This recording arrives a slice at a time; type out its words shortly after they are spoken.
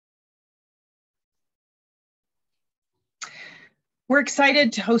We're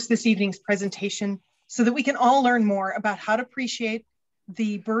excited to host this evening's presentation so that we can all learn more about how to appreciate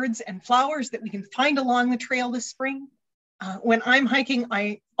the birds and flowers that we can find along the trail this spring. When I'm hiking,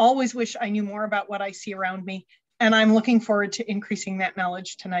 I always wish I knew more about what I see around me, and I'm looking forward to increasing that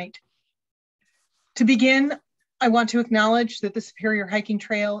knowledge tonight. To begin, I want to acknowledge that the Superior Hiking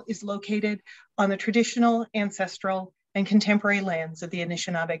Trail is located on the traditional, ancestral, and contemporary lands of the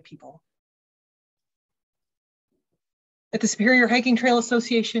Anishinaabe people. At the Superior Hiking Trail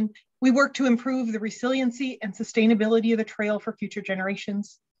Association, we work to improve the resiliency and sustainability of the trail for future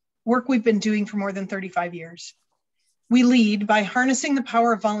generations, work we've been doing for more than 35 years. We lead by harnessing the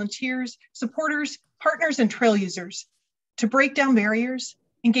power of volunteers, supporters, partners, and trail users to break down barriers,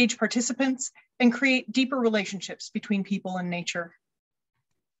 engage participants, and create deeper relationships between people and nature.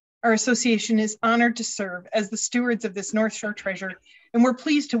 Our association is honored to serve as the stewards of this North Shore treasure, and we're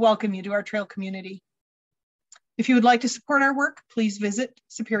pleased to welcome you to our trail community. If you would like to support our work, please visit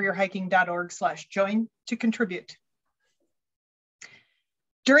superiorhiking.org/join to contribute.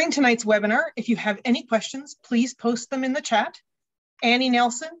 During tonight's webinar, if you have any questions, please post them in the chat. Annie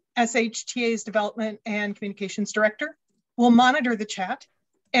Nelson, SHTA's Development and Communications Director, will monitor the chat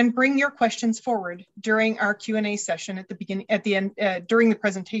and bring your questions forward during our Q&A session during the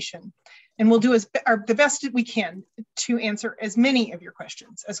presentation. And we'll do the best that we can to answer as many of your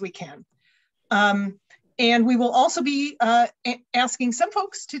questions as we can. And we will also be asking some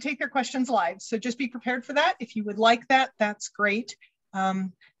folks to take their questions live. So just be prepared for that. If you would like that, that's great.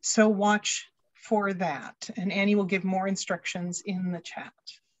 So watch for that. And Annie will give more instructions in the chat.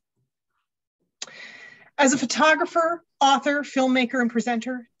 As a photographer, author, filmmaker, and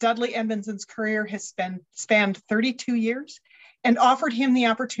presenter, Dudley Edmondson's career has spanned 32 years and offered him the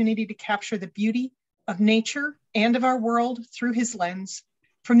opportunity to capture the beauty of nature and of our world through his lens,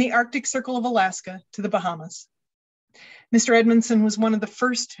 from the Arctic Circle of Alaska to the Bahamas. Mr. Edmondson was one of the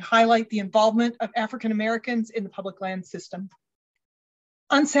first to highlight the involvement of African Americans in the public land system.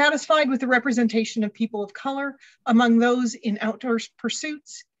 Unsatisfied with the representation of people of color among those in outdoor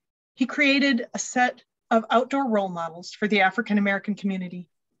pursuits, he created a set of outdoor role models for the African American community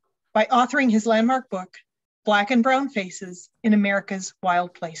by authoring his landmark book, Black and Brown Faces in America's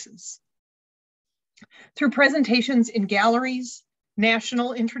Wild Places. Through presentations in galleries,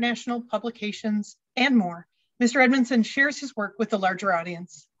 national, international publications, and more, Mr. Edmondson shares his work with the larger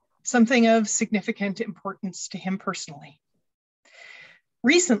audience, something of significant importance to him personally.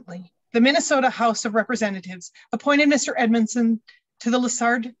 Recently, the Minnesota House of Representatives appointed Mr. Edmondson to the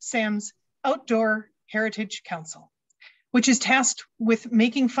Lessard-Sams Outdoor Heritage Council, which is tasked with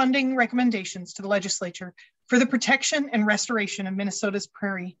making funding recommendations to the legislature for the protection and restoration of Minnesota's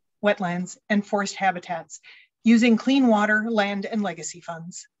prairie, wetlands, and forest habitats using clean water, land, and legacy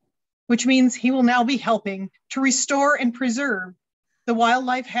funds, which means he will now be helping to restore and preserve the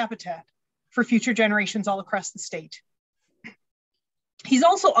wildlife habitat for future generations all across the state. He's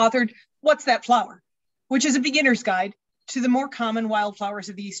also authored What's That Flower?, which is a beginner's guide to the more common wildflowers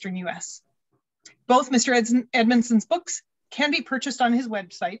of the Eastern US. Both Mr. Edmondson's books can be purchased on his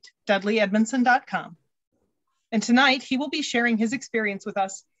website, dudleyedmondson.com. And tonight he will be sharing his experience with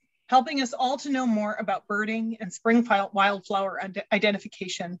us, helping us all to know more about birding and spring wildflower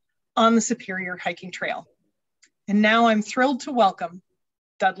identification on the Superior Hiking Trail. And now I'm thrilled to welcome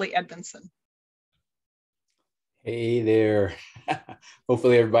Dudley Edmondson. Hey there.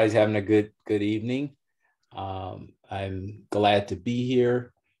 Hopefully everybody's having a good evening. I'm glad to be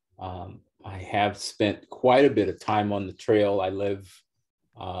here. I have spent quite a bit of time on the trail. I live,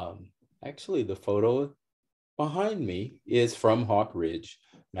 actually the photo behind me is from Hawk Ridge.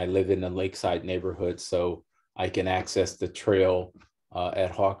 I live in a lakeside neighborhood, so I can access the trail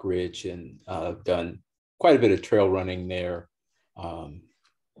at Hawk Ridge, and I've done quite a bit of trail running there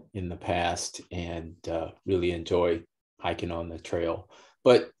in the past, and really enjoy hiking on the trail.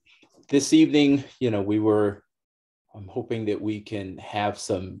 But this evening, I'm hoping that we can have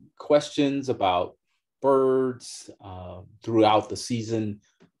some questions about birds throughout the season.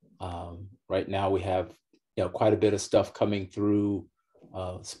 Right now we have quite a bit of stuff coming through.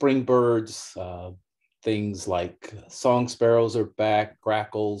 Spring birds, things like song sparrows are back,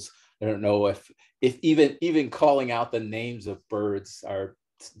 grackles. I don't know if even calling out the names of birds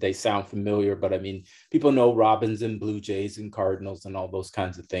they sound familiar, but I mean, people know robins and blue jays and cardinals and all those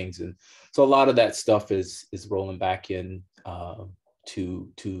kinds of things. And so a lot of that stuff is rolling back in to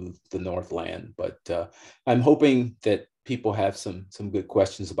the Northland. But I'm hoping that people have some good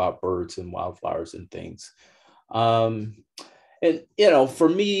questions about birds and wildflowers and things. And, for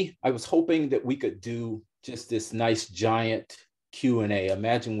me, I was hoping that we could do just this nice giant Q&A.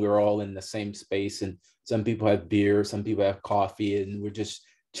 Imagine we're all in the same space, and some people have beer, some people have coffee, and we're just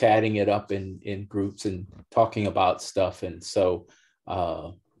chatting it up in groups and talking about stuff. And so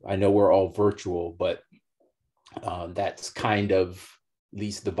I know we're all virtual, but that's kind of at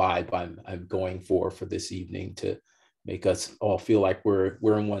least the vibe I'm going for this evening, to make us all feel like we're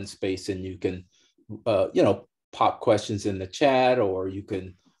in one space, and you can pop questions in the chat, or you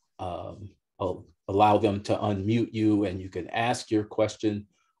can allow them to unmute you, and you can ask your question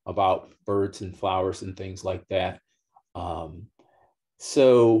about birds and flowers and things like that.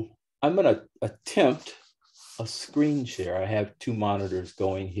 So I'm going to attempt a screen share. I have two monitors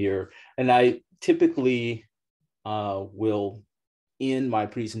going here, and I typically will end my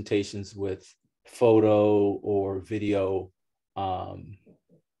presentations with photo or video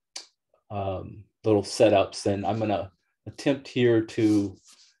little setups. And I'm going to attempt here to,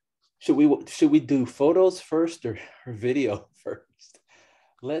 should we do photos first or video first?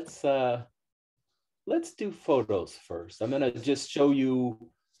 Let's do photos first. I'm going to just show you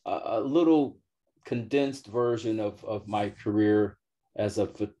a little condensed version of my career as a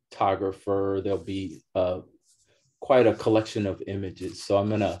photographer. There'll be quite a collection of images. So I'm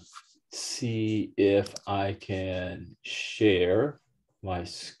going to see if I can share my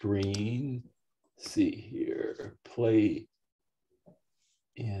screen. Let's see here, play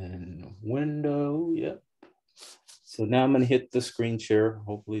in window. Yep. So now I'm going to hit the screen share.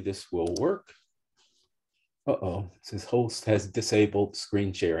 Hopefully this will work. Uh-oh, it says host has disabled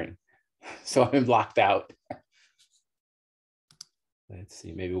screen sharing. So I'm locked out. Let's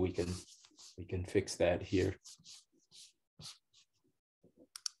see, maybe we can fix that here.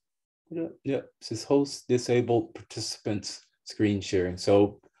 Yep, it says host disabled participants screen sharing.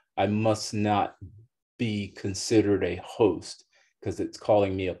 So I must not be considered a host because it's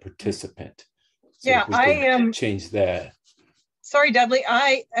calling me a participant. So yeah, I am change that. Sorry, Dudley,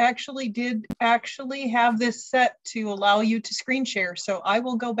 I did have this set to allow you to screen share. So I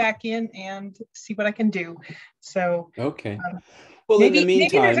will go back in and see what I can do. So okay. Well, maybe, in the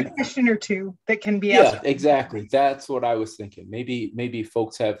meantime, maybe there's a question or two that can be asked. Yeah, exactly. That's what I was thinking. Maybe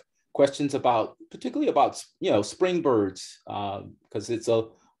folks have questions about, particularly about, spring birds, because it's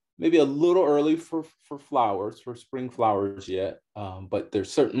maybe a little early for flowers, for spring flowers yet, but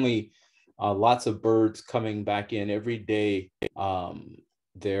there's certainly lots of birds coming back in every day.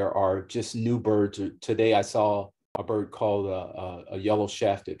 There are just new birds. Today I saw a bird called a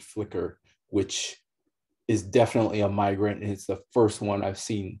yellow-shafted flicker, which is definitely a migrant, and it's the first one I've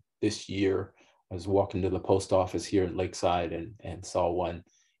seen this year. I was walking to the post office here in Lakeside and saw one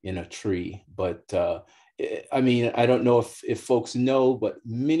in a tree. But I mean, I don't know if folks know, but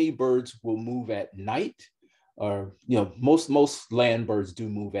many birds will move at night, or most land birds do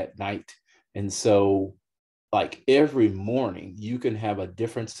move at night. And so like every morning you can have a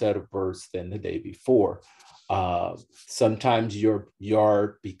different set of birds than the day before. Sometimes your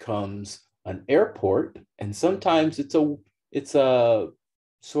yard becomes an airport, and sometimes it's a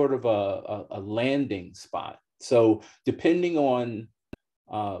sort of a landing spot. So depending on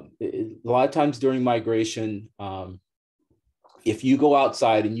a lot of times during migration, if you go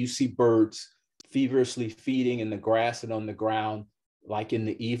outside and you see birds feverishly feeding in the grass and on the ground, like in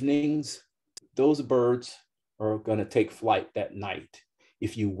the evenings, those birds are going to take flight that night.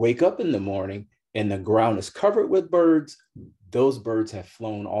 If you wake up in the morning and the ground is covered with birds, those birds have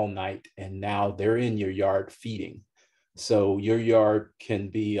flown all night and now they're in your yard feeding. So your yard can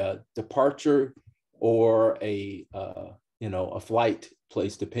be a departure or a flight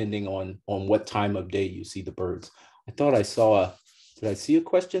place, depending on what time of day you see the birds. I thought I saw did I see a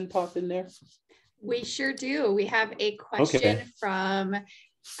question pop in there? We sure do. We have a question from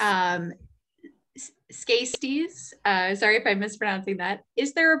Skasties. Sorry if I'm mispronouncing that.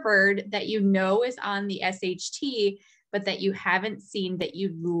 Is there a bird that is on the SHT, but that you haven't seen that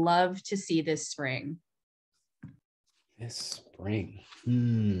you'd love to see this spring? This spring.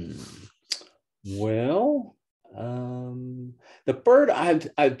 Well, the bird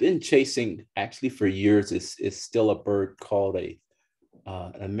I've been chasing actually for years is still a bird called an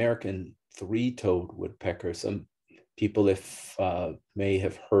American three-toed woodpecker. Some people may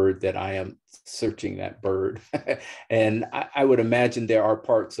have heard that I am searching that bird, and I would imagine there are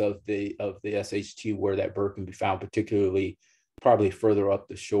parts of the SHT where that bird can be found, particularly probably further up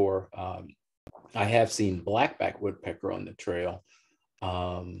the shore. I have seen blackback woodpecker on the trail,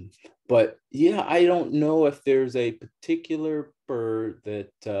 but yeah, I don't know if there's a particular bird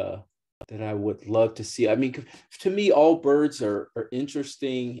that I would love to see. I mean, to me, all birds are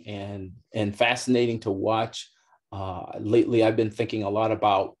interesting and fascinating to watch. Lately, I've been thinking a lot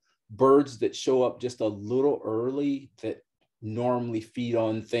about birds that show up just a little early that normally feed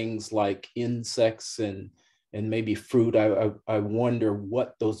on things like insects and maybe fruit. I wonder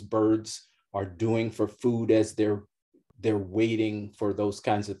what those birds are doing for food as they're waiting for those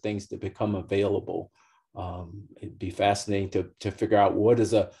kinds of things to become available. It'd be fascinating to figure out what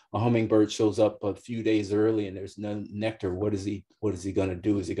is a hummingbird shows up a few days early and there's no nectar. What is he going to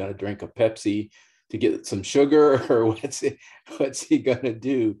do? Is he going to drink a Pepsi to get some sugar, or what's he going to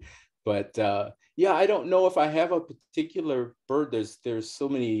do? But yeah, I don't know if I have a particular bird. There's so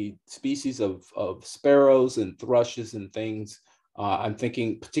many species of sparrows and thrushes and things. I'm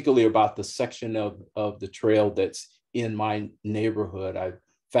thinking particularly about the section of the trail that's in my neighborhood. I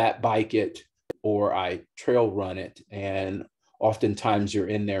fat bike it or I trail run it, and oftentimes you're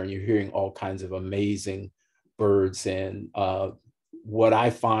in there and you're hearing all kinds of amazing birds. And what I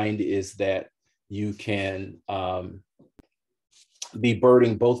find is that you can be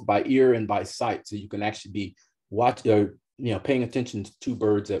birding both by ear and by sight, so you can actually be paying attention to two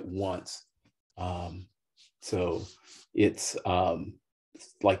birds at once. So it's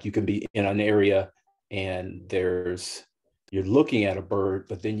like you can be in an area and you're looking at a bird,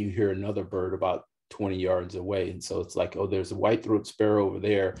 but then you hear another bird about 20 yards away. And so it's like, oh, there's a white-throated sparrow over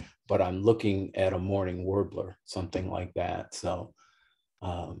there, but I'm looking at a mourning warbler, something like that. So,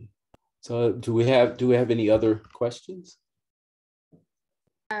 so do we have any other questions?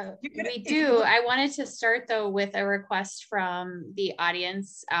 We do. I wanted to start though with a request from the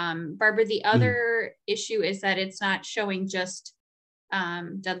audience. Barbara, the other issue is that it's not showing just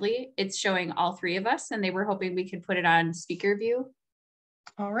Dudley, it's showing all three of us, and they were hoping we could put it on speaker view.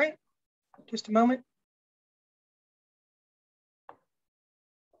 All right, just a moment.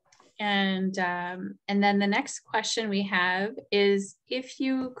 And then the next question we have is if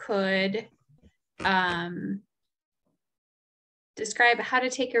you could describe how to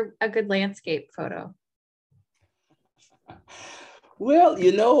take a good landscape photo. Well,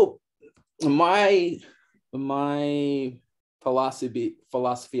 my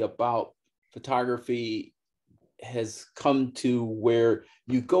philosophy about photography has come to where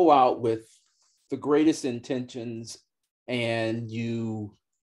you go out with the greatest intentions and you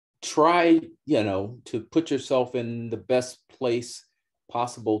try, to put yourself in the best place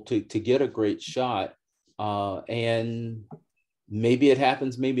possible to get a great shot. And maybe it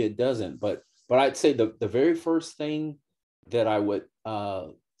happens, maybe it doesn't. But I'd say the very first thing that I would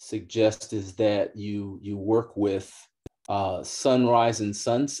suggest is that you work with sunrise and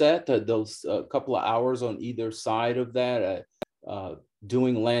sunset, those couple of hours on either side of that.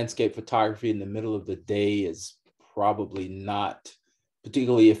 Doing landscape photography in the middle of the day is probably not,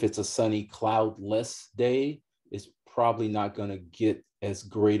 particularly if it's a sunny, cloudless day, is probably not going to get as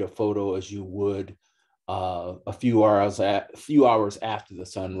great a photo as you would a few hours after the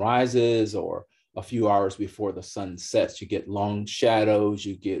sun rises or a few hours before the sun sets. You get long shadows,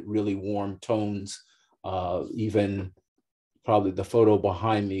 you get really warm tones. Even probably the photo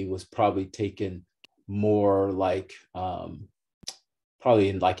behind me was probably taken more like probably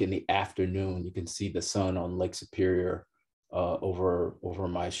in the afternoon. You can see the sun on Lake Superior over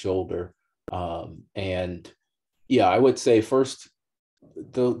my shoulder. And yeah, I would say first,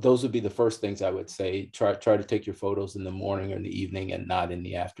 those would be the first things I would say. Try to take your photos in the morning or in the evening and not in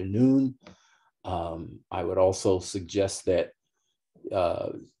the afternoon. I would also suggest that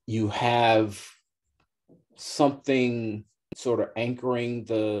you have something sort of anchoring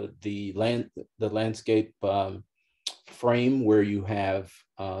the landscape frame where you have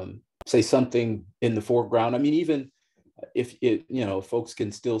say something in the foreground. I mean, even if folks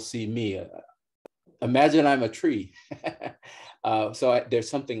can still see me, imagine I'm a tree. So there's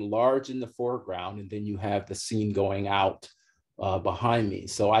something large in the foreground, and then you have the scene going out behind me.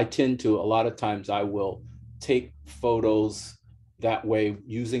 So I tend to, a lot of times I will take photos that way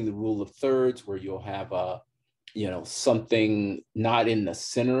using the rule of thirds, where you'll have something not in the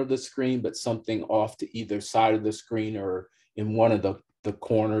center of the screen, but something off to either side of the screen or in one of the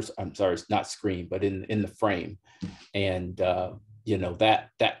corners. I'm sorry, it's not screen, but in the frame. And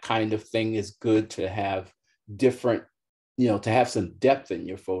that kind of thing is good to have different, to have some depth in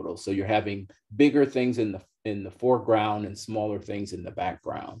your photo. So you're having bigger things in the foreground and smaller things in the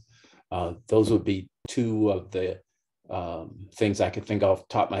background. Those would be two of the things I could think of off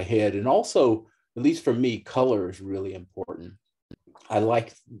the top of my head. And also, at least for me, color is really important. I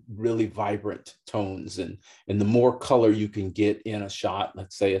like really vibrant tones, and the more color you can get in a shot,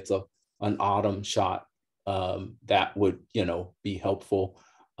 let's say it's an autumn shot, that would be helpful.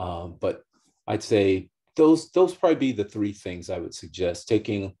 But I'd say those probably be the three things I would suggest: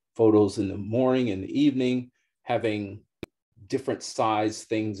 taking photos in the morning and the evening, having different size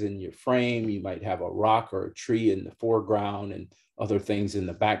things in your frame. You might have a rock or a tree in the foreground and other things in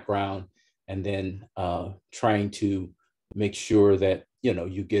the background, and then trying to make sure that, you know,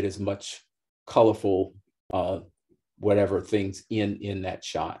 you get as much colorful whatever things in that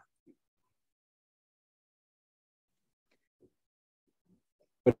shot.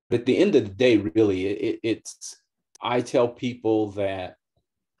 But at the end of the day, really, it's I tell people that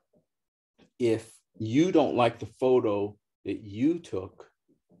if you don't like the photo that you took,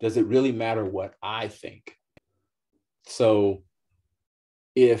 does it really matter what I think? So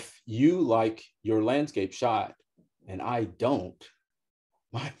if you like your landscape shot and I don't,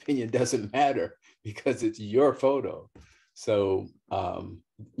 my opinion doesn't matter because it's your photo. So,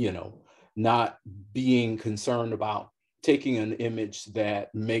 you know, not being concerned about taking an image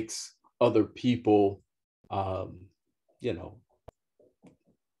that makes other people, you know,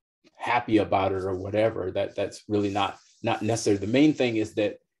 happy about it or whatever, that's really not necessary. The main thing is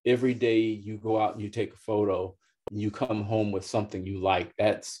that every day you go out and you take a photo, and you come home with something you like.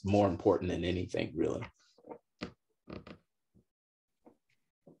 That's more important than anything, really.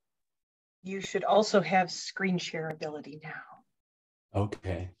 You should also have screen share ability now.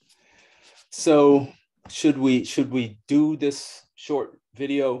 Okay. So should we do this short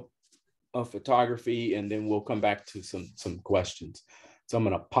video of photography, and then we'll come back to some questions. So I'm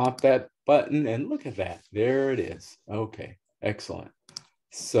going to pop that button and look at that. There it is. Okay, excellent.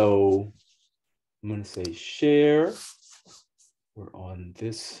 So I'm going to say share. We're on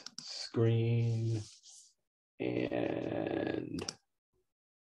this screen, and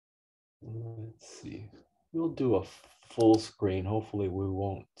let's see. We'll do a full screen. Hopefully we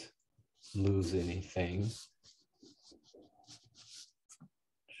won't lose anything.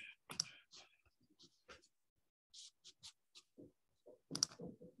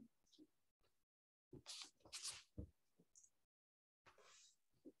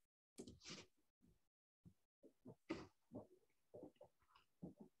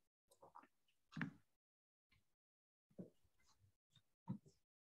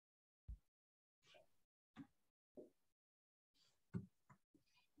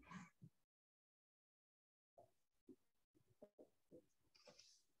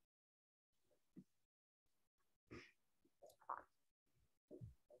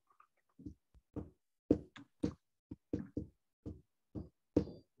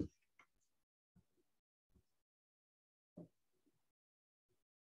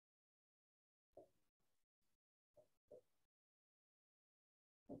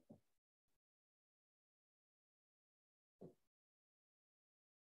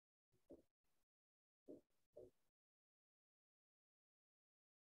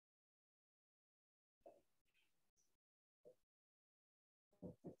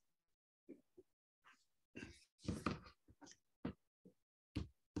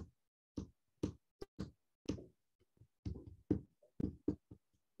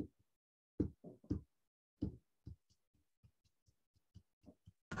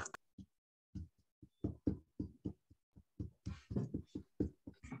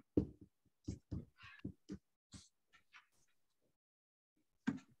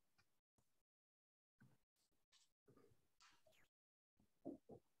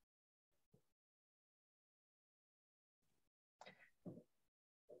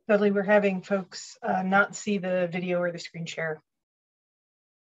 Dudley, we're having folks not see the video or the screen share.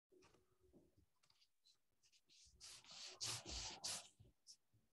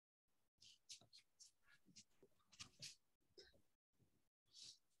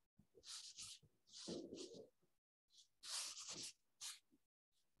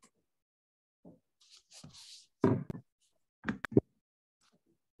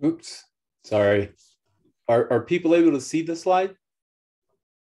 Oops, sorry. Are people able to see the slide?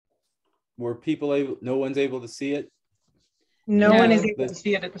 Were people able, no one's able to see it? No one is able to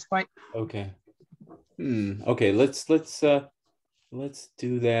see it at this point. Okay. Okay, let's do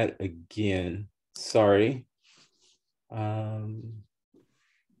that again. Sorry. We'll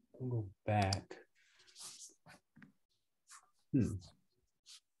go back.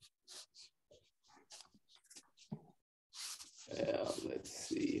 Let's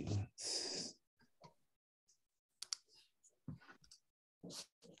see.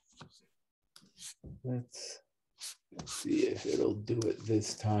 Let's see if it'll do it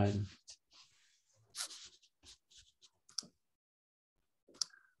this time.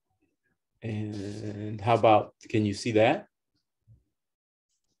 And how about, can you see that?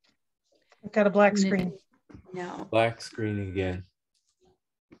 I've got a black screen. No. Black screen again.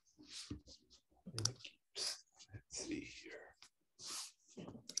 Let's see here.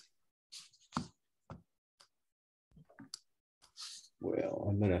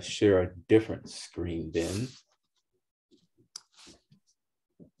 going to share a different screen then.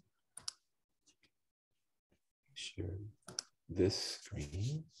 Share this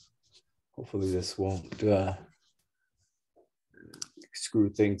screen. Hopefully this won't screw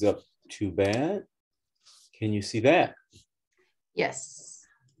things up too bad. Can you see that? Yes.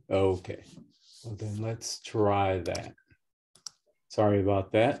 Okay. Well, then let's try that. Sorry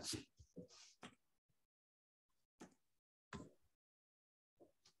about that.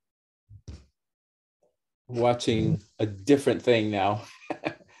 Watching a different thing now.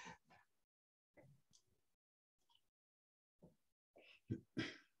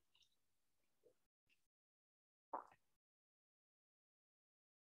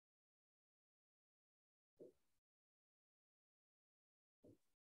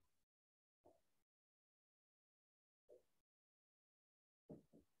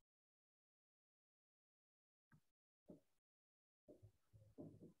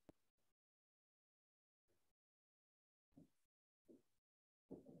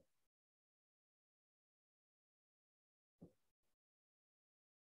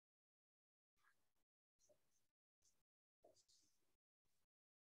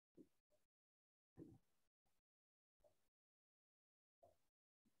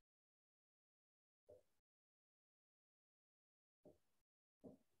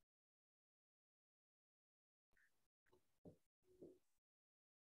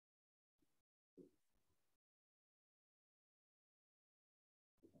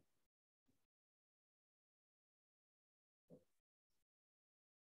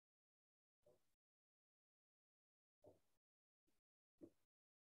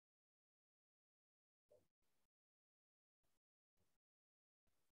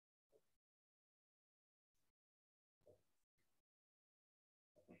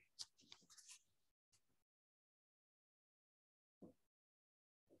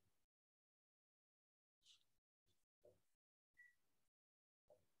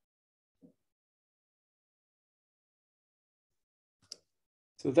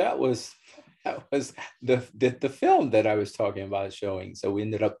 So that was the film that I was talking about showing. So we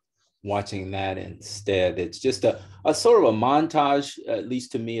ended up watching that instead. It's just a sort of a montage, at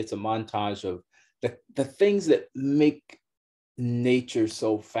least to me, it's a montage of the things that make nature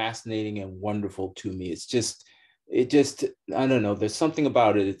so fascinating and wonderful to me. It just, I don't know, there's something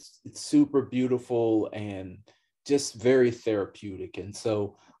about it. It's super beautiful and just very therapeutic. And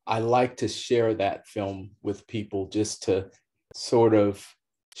so I like to share that film with people just to sort of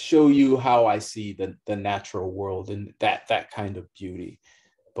show you how I see the natural world and that kind of beauty.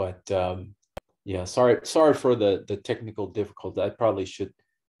 But yeah, sorry for the technical difficulty. I probably should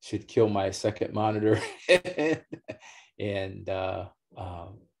kill my second monitor and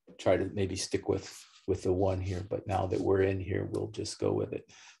try to maybe stick with the one here. But now that we're in here, we'll just go with it.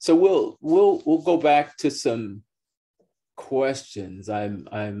 So we'll go back to some questions.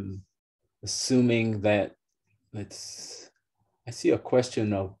 I'm assuming that I see a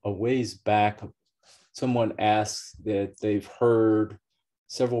question a ways back. Someone asked that they've heard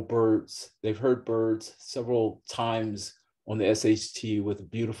birds several times on the SHT with a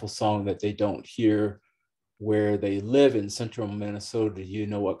beautiful song that they don't hear where they live in central Minnesota. Do you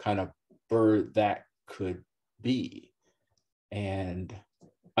know what kind of bird that could be? And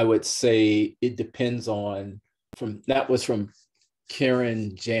I would say it depends on, that was from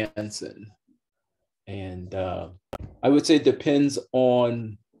Karen Jansen. And I would say it depends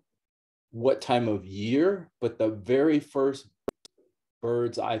on what time of year, but the very first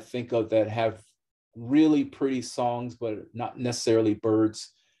birds I think of that have really pretty songs, but not necessarily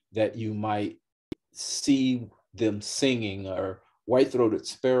birds that you might see them singing, are white-throated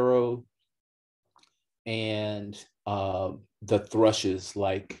sparrow and the thrushes.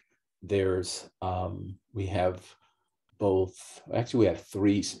 Like we have both, actually we have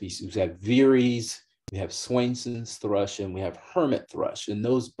three species. We have Veery's, we have Swainson's thrush, and we have hermit thrush. And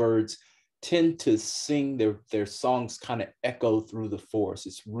those birds tend to sing their songs kind of echo through the forest.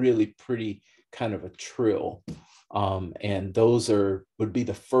 It's really pretty kind of a trill. And those would be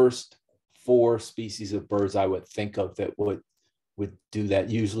the first four species of birds I would think of that would do that,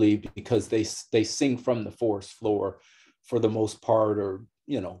 usually because they sing from the forest floor for the most part, or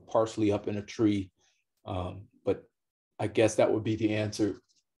partially up in a tree. But I guess that would be the answer,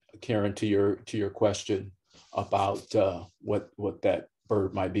 Karen, to your question about what that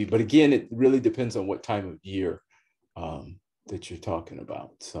bird might be. But again, it really depends on what time of year that you're talking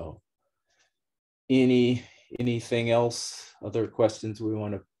about. So anything else, other questions we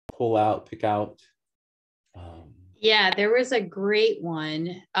want to pick out? Yeah, there was a great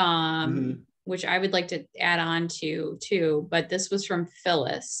one. which I would like to add on to too, but this was from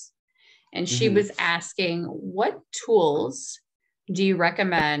Phyllis. And she Mm-hmm. was asking, what tools do you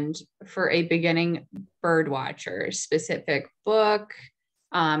recommend for a beginning bird watcher? Specific book,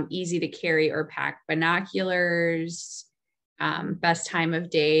 easy to carry or pack binoculars, best time of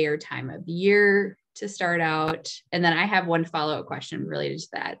day or time of year to start out? And then I have one follow-up question related to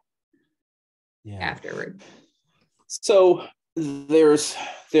that afterward. So there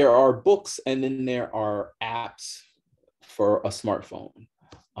are books, and then there are apps for a smartphone.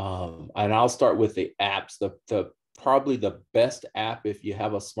 And I'll start with the apps. The probably the best app, if you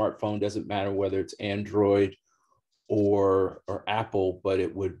have a smartphone, doesn't matter whether it's Android or Apple, but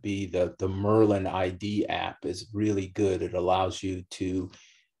it would be the Merlin ID app is really good. It allows you to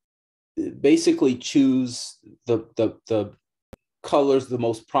basically choose the colors, the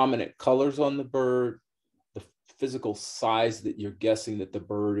most prominent colors on the bird, the physical size that you're guessing that the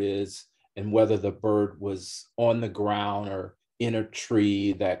bird is, and whether the bird was on the ground or in a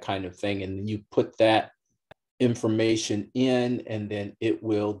tree, that kind of thing. And then you put that information in, and then it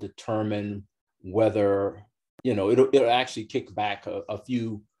will determine whether, it'll actually kick back a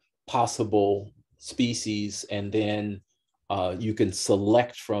few possible species, and then you can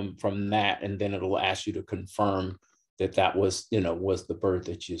select from that, and then it'll ask you to confirm that was the bird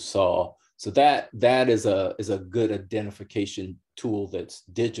that you saw. So that is a good identification tool that's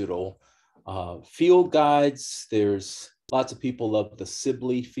digital. Field guides, there's lots of people love the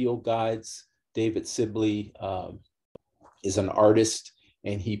Sibley field guides. David Sibley is an artist,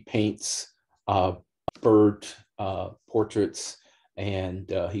 and he paints bird portraits, and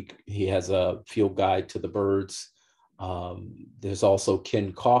he has a field guide to the birds. There's also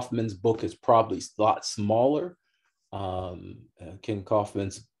Ken Kaufman's book, is probably a lot smaller. Ken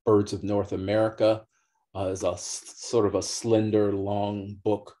Kaufman's Birds of North America is a sort of a slender, long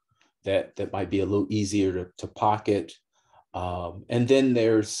book that might be a little easier to pocket. And then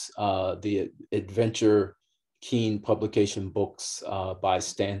there's the Adventure Keen publication books by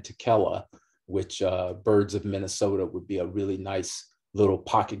Stan Tekela, which Birds of Minnesota would be a really nice little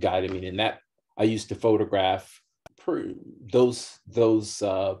pocket guide. I mean, and that I used to photograph those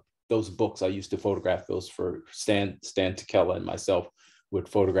books. I used to photograph those for Stan Tekela, and myself would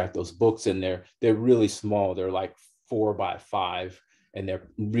photograph those books, and they're really small. They're like 4 by 5, and they're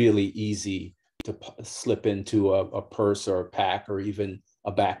really easy to slip into a purse or a pack or even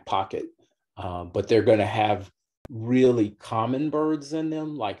a back pocket. But they're going to have really common birds in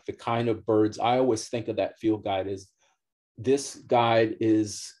them, like the kind of birds. I always think of that field guide as, this guide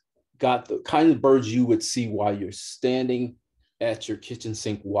is got the kind of birds you would see while you're standing at your kitchen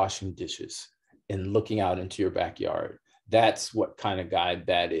sink washing dishes and looking out into your backyard. That's what kind of guide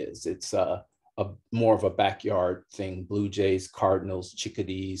that is. It's a more of a backyard thing. Blue jays, cardinals,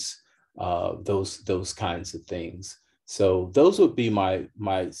 chickadees, those kinds of things. So those would be my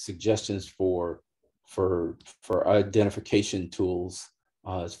suggestions for identification tools.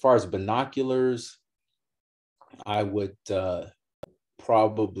 As far as binoculars, I would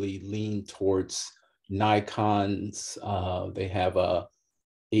probably lean towards Nikon's. They have a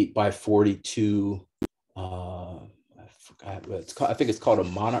 8x42. I forgot what it's called. I think it's called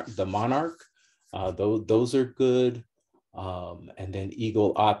the Monarch. Those are good. And then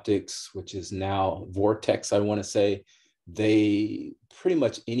Eagle Optics, which is now Vortex, I want to say. They pretty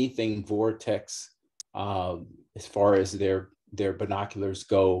much anything Vortex, as far as their binoculars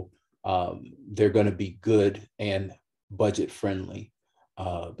go, they're going to be good and budget friendly,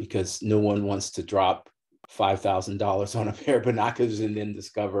 because no one wants to drop $5,000 on a pair of binoculars and then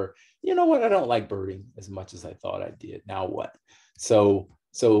discover, you know what, I don't like birding as much as I thought I did. Now what? So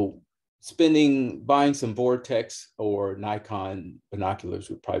buying some Vortex or Nikon binoculars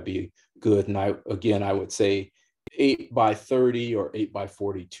would probably be good. And I would say 8x30 or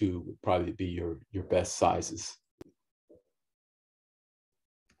 8x42 would probably be your best sizes.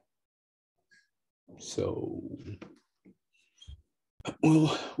 So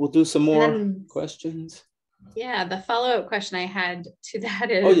we'll do some more questions. Yeah, the follow-up question I had to that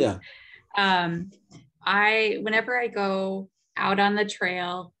is, whenever I go out on the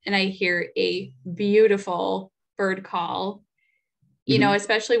trail and I hear a beautiful bird call, you know,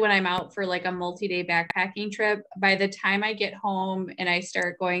 especially when I'm out for like a multi-day backpacking trip, by the time I get home and I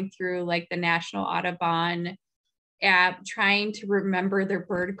start going through like the National Audubon app, trying to remember their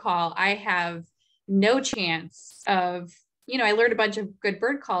bird call, I have no chance of, I learned a bunch of good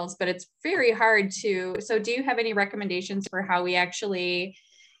bird calls, but it's very hard to. So do you have any recommendations for how we actually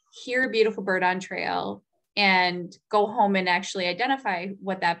hear a beautiful bird on trail and go home and actually identify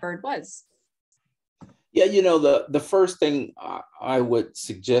what that bird was? Yeah, the first thing I would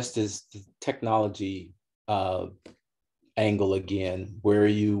suggest is the technology angle again, where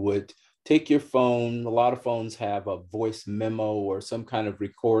you would take your phone. A lot of phones have a voice memo or some kind of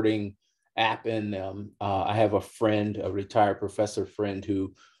recording app in them. I have a friend, a retired professor friend,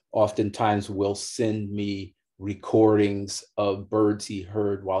 who oftentimes will send me recordings of birds he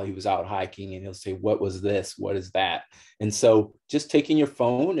heard while he was out hiking, and he'll say, what was this, what is that? And so just taking your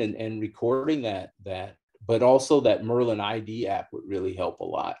phone and recording that, but also that Merlin ID app would really help a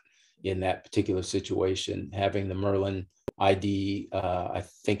lot in that particular situation. Having the Merlin ID, I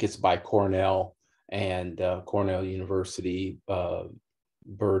think it's by Cornell and Cornell University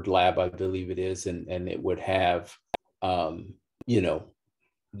Bird Lab, I believe it is, and it would have, you know,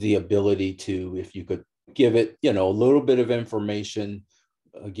 the ability to, if you could give it, a little bit of information,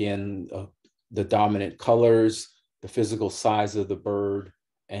 again, the dominant colors, the physical size of the bird,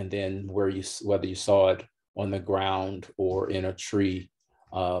 and then whether you saw it on the ground or in a tree,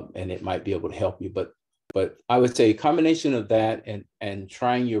 and it might be able to help you. But I would say a combination of that and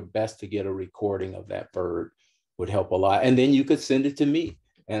trying your best to get a recording of that bird would help a lot. And then you could send it to me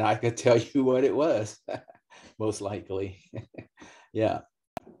and I could tell you what it was, most likely. Yeah.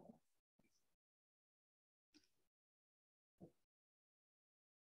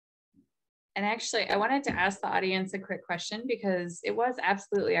 And actually, I wanted to ask the audience a quick question, because it was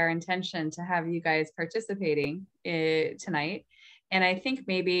absolutely our intention to have you guys participating tonight. And I think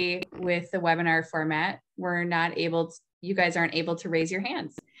maybe with the webinar format, we're not able to, you guys aren't able to raise your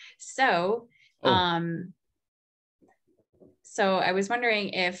hands. So, so I was wondering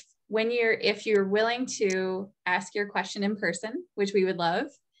if you're willing to ask your question in person, which we would love,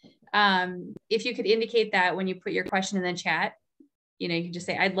 if you could indicate that when you put your question in the chat, you can just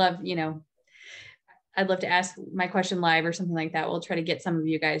say, I'd love to ask my question live or something like that. We'll try to get some of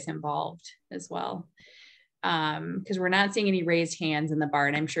you guys involved as well. Because we're not seeing any raised hands in the bar,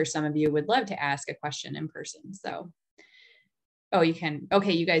 and I'm sure some of you would love to ask a question in person. So, oh, you can.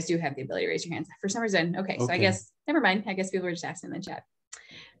 Okay, you guys do have the ability to raise your hands for some reason. Okay, so I guess, never mind. I guess people are just asking in the chat.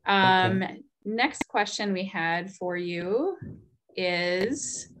 Next question we had for you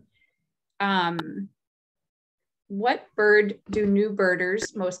is, what bird do new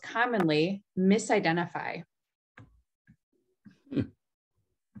birders most commonly misidentify? Good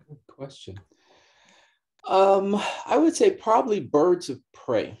question. I would say probably birds of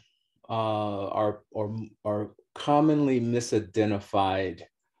prey are commonly misidentified.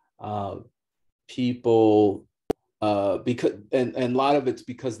 People because and a lot of it's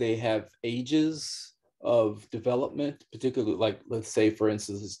because they have ages of development, particularly, like, let's say, for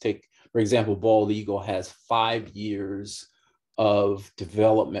instance, let's take, for example, bald eagle has 5 years of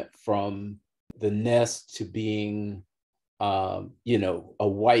development from the nest to being a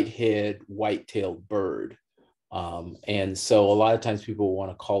white-head, white-tailed bird. And so a lot of times people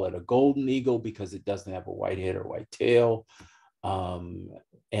want to call it a golden eagle because it doesn't have a white head or white tail.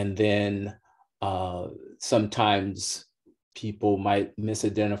 And then sometimes people might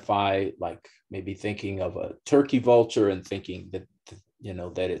misidentify, like maybe thinking of a turkey vulture and thinking that,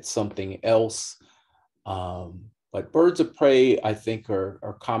 that it's something else. But birds of prey, I think,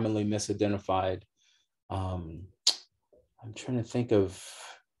 are commonly misidentified. I'm trying to think of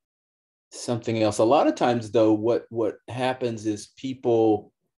something else. A lot of times, though, what happens is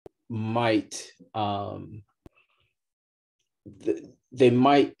people might they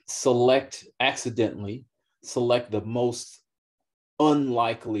might accidentally select the most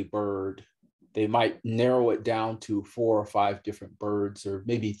unlikely bird. They might narrow it down to 4 or 5 different birds, or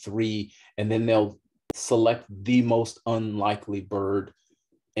maybe 3, and then they'll select the most unlikely bird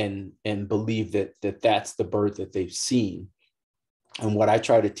and believe that that's the bird that they've seen. And what I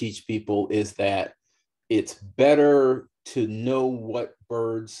try to teach people is that it's better to know what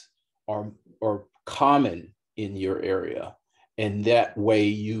birds are common in your area, and that way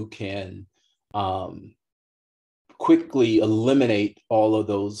you can quickly eliminate all of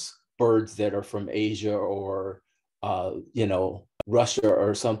those birds that are from Asia or Russia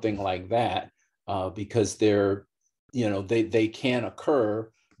or something like that, because they're they can occur,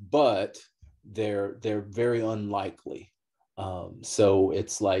 but they're very unlikely. So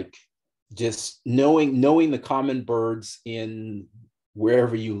it's like just knowing the common birds in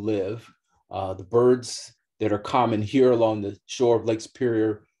wherever you live. The birds that are common here along the shore of Lake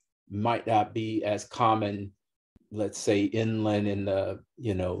Superior might not be as common, let's say, inland in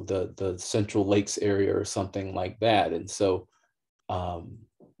the Central Lakes area or something like that. And so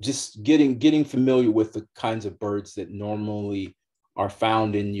just getting familiar with the kinds of birds that normally are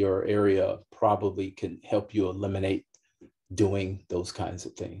found in your area probably can help you eliminate doing those kinds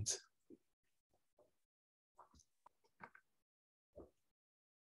of things.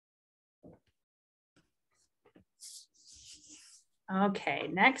 Okay,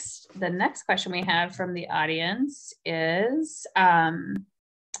 the next question we have from the audience is, are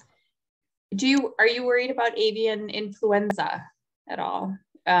you worried about avian influenza at all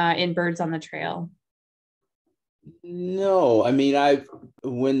in birds on the trail? No, I mean,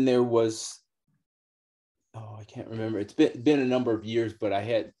 when there was, oh, I can't remember. It's been a number of years, but I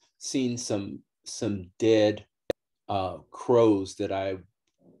had seen some dead crows that I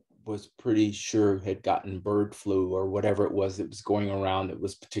was pretty sure had gotten bird flu or whatever it was that was going around that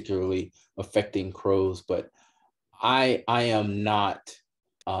was particularly affecting crows. But I am not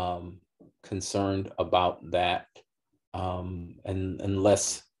concerned about that, and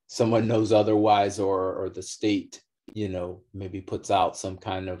unless someone knows otherwise, or the state, maybe puts out some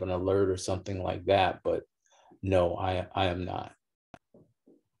kind of an alert or something like that. But no, I am not.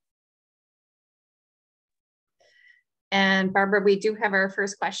 And Barbara, we do have our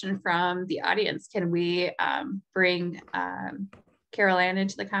first question from the audience. Can we bring Carol Ann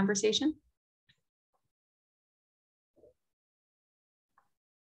into the conversation?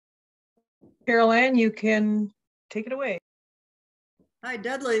 Carol Ann, you can take it away. Hi,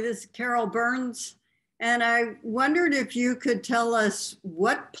 Dudley. This is Carol Burns. And I wondered if you could tell us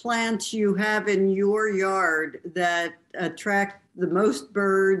what plants you have in your yard that attract the most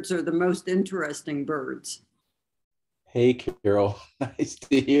birds or the most interesting birds. Hey, Carol, nice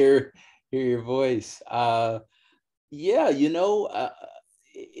to hear your voice. Yeah,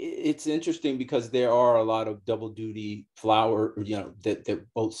 it's interesting because there are a lot of double duty flower, that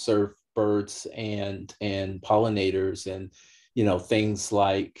both serve birds and pollinators, and things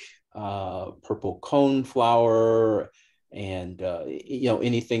like purple coneflower, and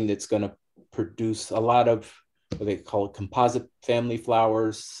anything that's going to produce a lot of what they call it composite family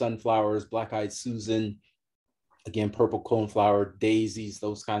flowers, sunflowers, black-eyed Susan, again, purple coneflower, daisies,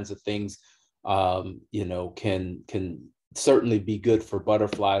 those kinds of things, can certainly be good for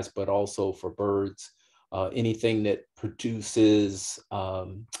butterflies, but also for birds. Anything that produces,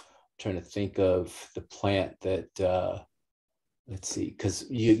 trying to think of the plant that, let's see, because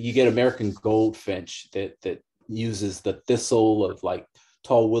you get American goldfinch that uses the thistle of like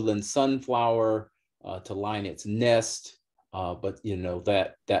tall woodland sunflower to line its nest. But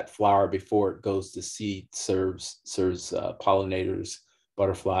that flower, before it goes to seed, serves pollinators,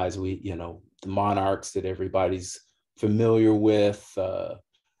 butterflies. The monarchs that everybody's familiar with.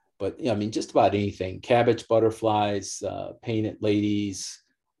 But I mean, just about anything. Cabbage butterflies, painted ladies,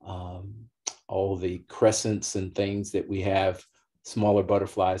 all the crescents and things that we have, smaller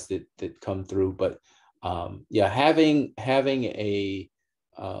butterflies that come through. But yeah, having a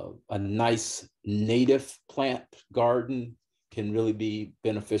nice native plant garden can really be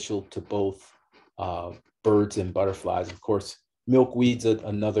beneficial to both birds and butterflies. Of course, milkweed's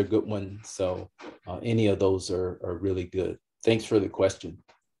another good one. So any of those are really good. Thanks for the question.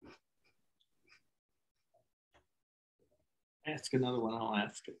 Ask another one, I'll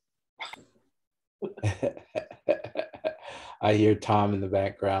ask it. I hear Tom in the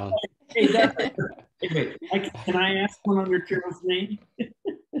background. Hey, wait, can I ask one under Carol's name?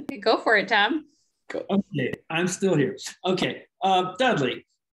 Go for it, Tom. Go. Okay, I'm still here. Okay, Dudley.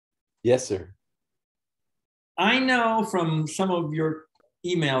 Yes, sir. I know from some of your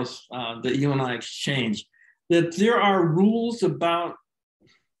emails that you and I exchanged that there are rules about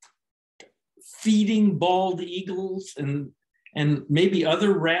feeding bald eagles and maybe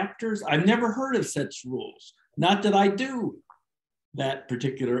other raptors. I've never heard of such rules. Not that I do that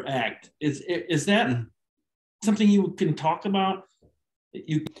particular act. Is that something you can talk about?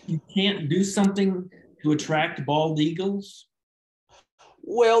 You can't do something to attract bald eagles?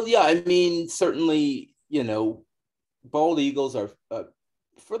 Well, yeah, I mean, certainly, bald eagles are,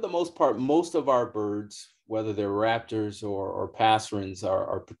 for the most part, most of our birds, whether they're raptors or passerines,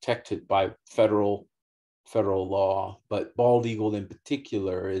 are protected by federal law. But bald eagle in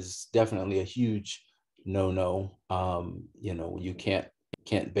particular is definitely a huge no-no. You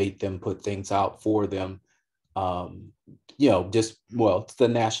can't bait them, put things out for them. It's the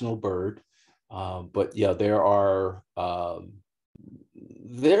national bird. But yeah, there are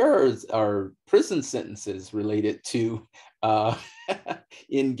prison sentences related to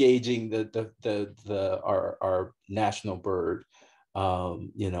engaging our national bird,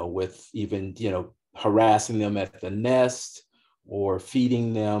 with even harassing them at the nest or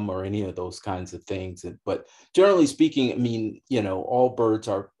feeding them or any of those kinds of things. But generally speaking, I mean, all birds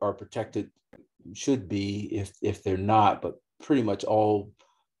are protected, should be if they're not, but pretty much all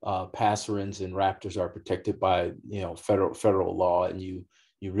passerines and raptors are protected by federal law, and you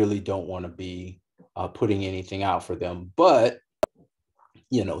really don't want to be putting anything out for them. But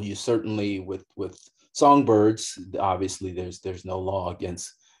you certainly with songbirds, obviously there's no law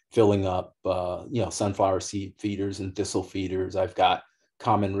against filling up, sunflower seed feeders and thistle feeders. I've got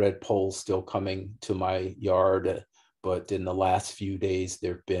common red poles still coming to my yard, but in the last few days,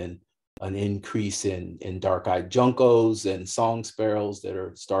 there've been an increase in dark-eyed juncos and song sparrows that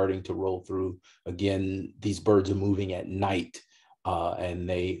are starting to roll through. Again, these birds are moving at night, and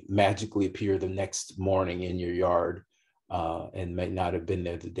they magically appear the next morning in your yard, and may not have been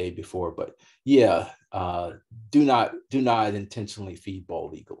there the day before. But yeah, do not intentionally feed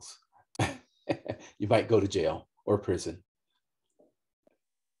bald eagles. You might go to jail or prison.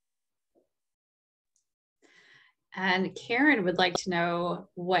 And Karen would like to know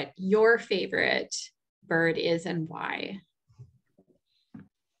what your favorite bird is and why.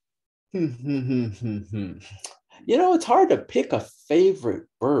 It's hard to pick a favorite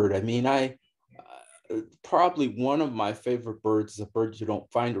bird. I mean, probably one of my favorite birds is a bird you don't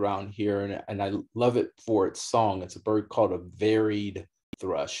find around here, and I love it for its song. It's a bird called a varied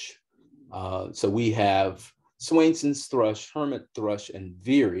thrush. So we have Swainson's thrush, hermit thrush, and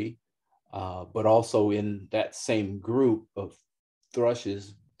veery. But also in that same group of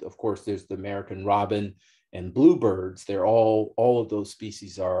thrushes, of course, there's the American robin and bluebirds. They're all of those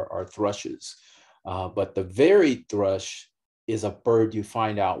species are thrushes. But the varied thrush is a bird you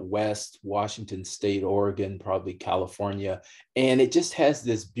find out west, Washington State, Oregon, probably California. And it just has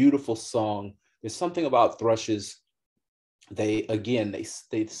this beautiful song. There's something about thrushes. They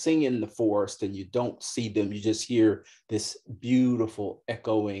sing in the forest and you don't see them. You just hear this beautiful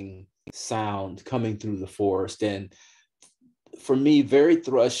echoing sound coming through the forest. And for me, varied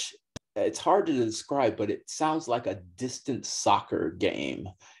thrush, it's hard to describe, but it sounds like a distant soccer game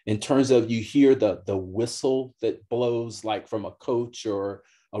in terms of you hear the whistle that blows like from a coach or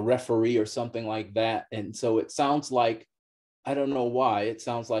a referee or something like that. And so it sounds like, I don't know why, it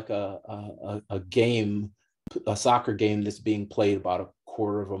sounds like a game, a soccer game that's being played about a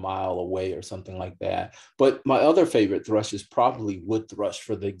quarter of a mile away or something like that. But my other favorite thrush is probably wood thrush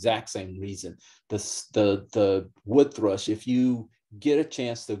for the exact same reason. The wood thrush, if you get a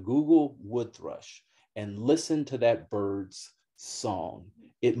chance to Google wood thrush and listen to that bird's song,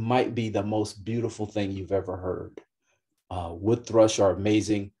 it might be the most beautiful thing you've ever heard. Wood thrush are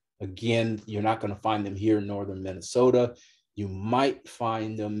amazing. Again, you're not going to find them here in northern Minnesota. You might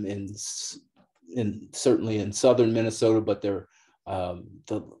find them certainly in southern Minnesota, but they're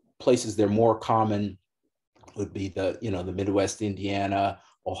the places they're more common would be the Midwest, Indiana,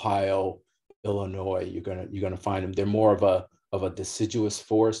 Ohio, Illinois. You're gonna find them. They're more of a deciduous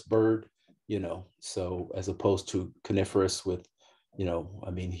forest bird, so as opposed to coniferous with,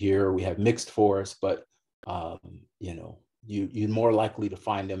 here we have mixed forest, but you're more likely to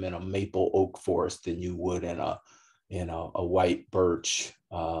find them in a maple oak forest than you would in a white birch,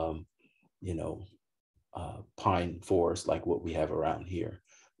 pine forest like what we have around here.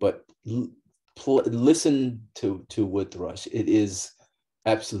 But listen to wood thrush. It is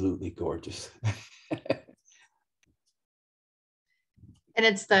absolutely gorgeous. And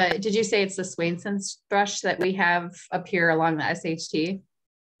did you say it's the Swainson's thrush that we have up here along the SHT?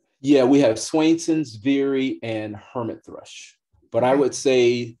 Yeah, we have Swainson's, veery, and hermit thrush. But I would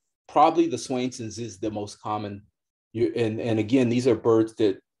say probably the Swainson's is the most common. And again, these are birds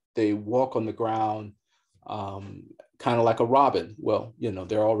that they walk on the ground, kind of like a robin. Well,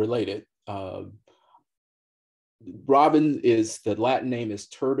 they're all related. Robin the Latin name is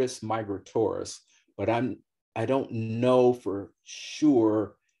Turdus migratoris, but I don't know for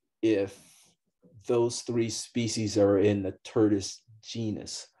sure if those three species are in the Turdus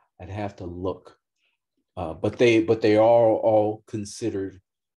genus. I'd have to look, but they are all considered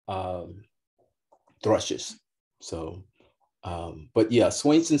thrushes. So, but yeah,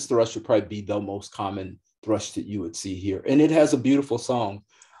 Swainson's thrush would probably be the most common thrush that you would see here, and it has a beautiful song,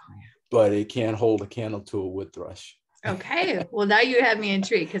 but it can't hold a candle to a wood thrush. Okay, well now you have me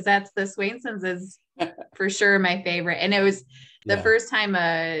intrigued, because that's the Swainson's is for sure my favorite, and it was the first time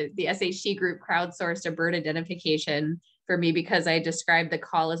the SHT group crowdsourced a bird identification for me because I described the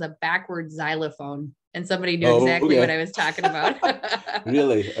call as a backward xylophone, and somebody knew exactly what I was talking about.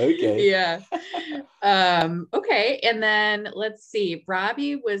 Really? Okay. Yeah. Okay, and then let's see.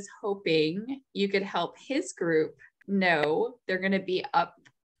 Robbie was hoping you could help his group know they're going to be up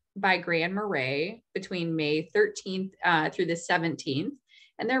by Grand Marais between May 13th through the 17th.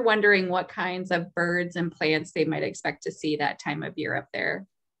 And they're wondering what kinds of birds and plants they might expect to see that time of year up there.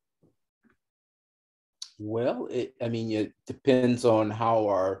 Well, it depends on how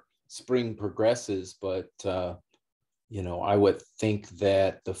our spring progresses, but I would think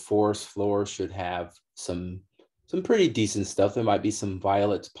that the forest floor should have some pretty decent stuff. There might be some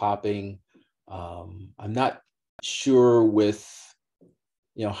violets popping. I'm not sure with,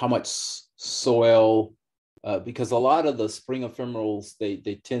 how much soil, because a lot of the spring ephemerals,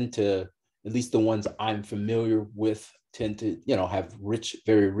 they tend to, at least the ones I'm familiar with, tend to, have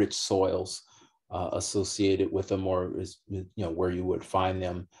very rich soils associated with them, or is, where you would find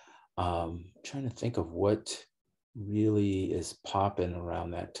them. Trying to think of what really is popping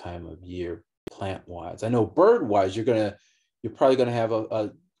around that time of year plant wise. I know bird wise, you're probably gonna have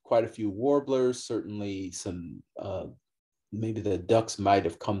quite a few warblers, certainly some, maybe the ducks might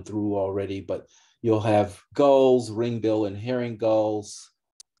have come through already, but you'll have gulls, ringbill and herring gulls,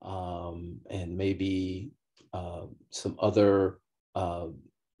 and maybe some other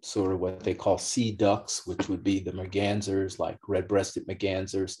sort of what they call sea ducks, which would be the mergansers, like red-breasted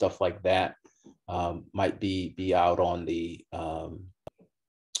mergansers, stuff like that, might be out on the,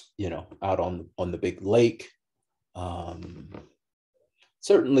 out on the big lake.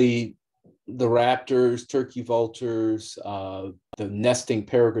 Certainly the raptors, turkey vultures, the nesting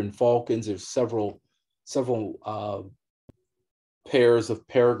peregrine falcons. There's several pairs of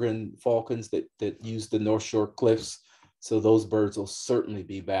peregrine falcons that use the North Shore cliffs. So those birds will certainly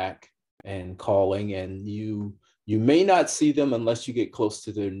be back and calling, and you may not see them unless you get close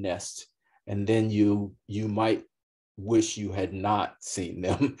to their nest. And then you might wish you had not seen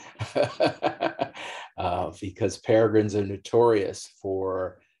them because peregrines are notorious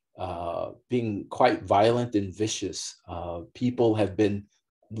for being quite violent and vicious. People have been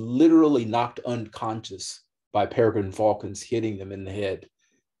literally knocked unconscious by peregrine falcons hitting them in the head.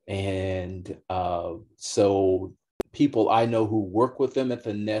 And so people I know who work with them at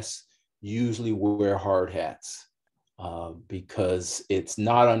the nest usually wear hard hats because it's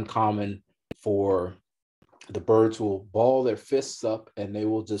not uncommon for the birds will ball their fists up and they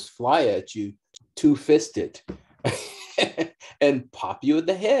will just fly at you two-fisted and pop you in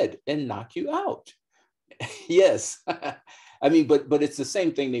the head and knock you out. Yes. I mean, but it's the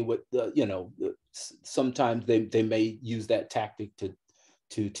same thing. They would, sometimes they may use that tactic to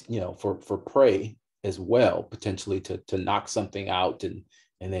for prey as well, potentially to knock something out and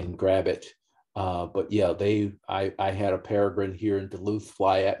then grab it. But yeah, I had a peregrine here in Duluth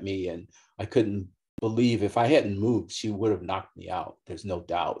fly at me, and I couldn't believe if I hadn't moved, she would have knocked me out. There's no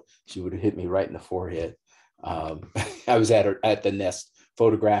doubt. She would have hit me right in the forehead. I was at the nest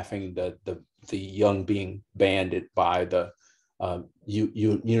photographing the young being banded by the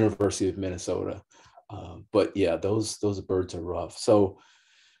University of Minnesota. But yeah, those birds are rough. So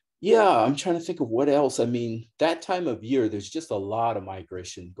yeah, I'm trying to think of what else. I mean, that time of year, there's just a lot of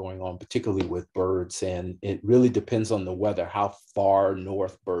migration going on, particularly with birds. And it really depends on the weather, how far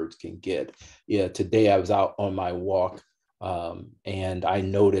north birds can get. Yeah, today I was out on my walk and I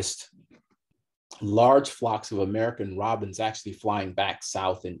noticed large flocks of American robins actually flying back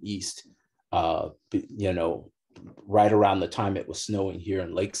south and east, right around the time it was snowing here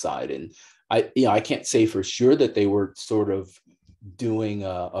in Lakeside. And I can't say for sure that they were sort of doing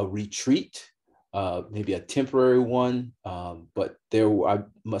a retreat, maybe a temporary one, but I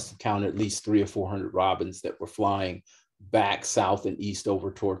must have counted at least 300 or 400 robins that were flying back south and east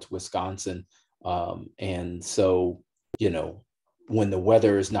over towards Wisconsin. And so, when the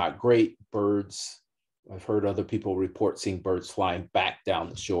weather is not great, birds, I've heard other people report seeing birds flying back down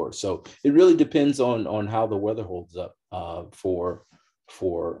the shore. So it really depends on how the weather holds up for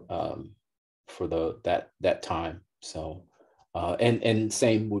that time. So and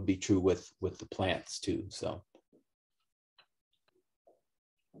same would be true with the plants too. So.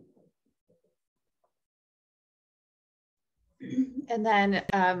 And then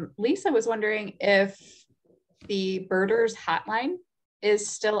Lisa was wondering if the Birders hotline is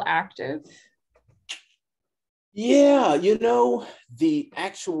still active. Yeah, the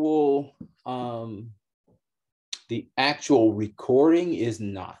actual recording is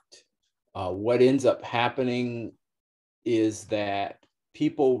not. What ends up happening is that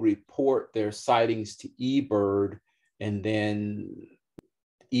people report their sightings to eBird, and then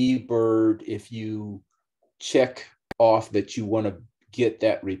eBird, if you check off that you want to get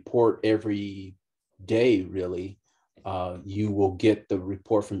that report every day, really, you will get the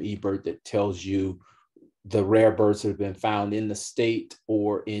report from eBird that tells you the rare birds that have been found in the state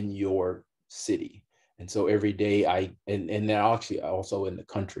or in your city. And so every day and they're actually also in the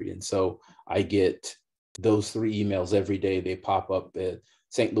country. And so I get those 3 emails every day. They pop up at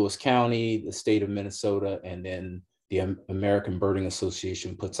St. Louis County, the state of Minnesota, and then the American Birding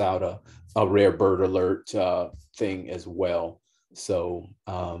Association puts out a rare bird alert thing as well. So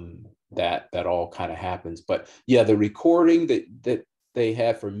that all kind of happens. But yeah, the recording that they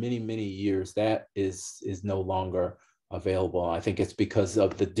had for many, many years, that is no longer available. I think it's because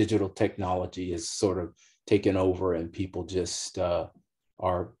of the digital technology is sort of taken over, and people just are,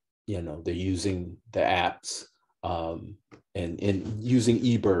 they're using the apps and using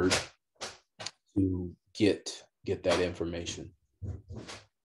eBird to get that information.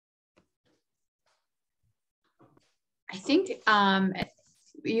 I think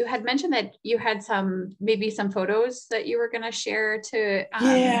you had mentioned that you had maybe some photos that you were going to share to.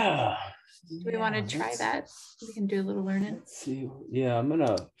 Yeah. Do we want to try that? We can do a little learning. Let's see. Yeah, I'm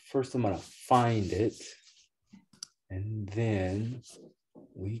gonna find it, and then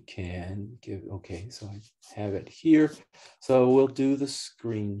we can give. Okay, so I have it here. So we'll do the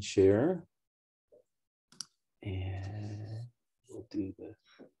screen share, and we'll do the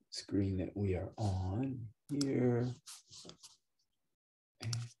screen that we are on here,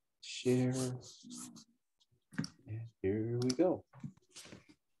 and share. And here we go.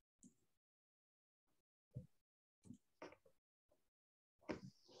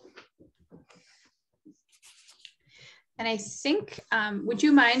 And I think, would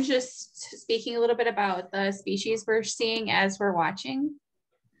you mind just speaking a little bit about the species we're seeing as we're watching?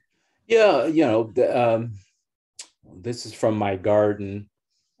 Yeah, this is from my garden,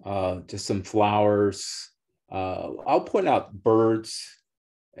 just some flowers. I'll point out birds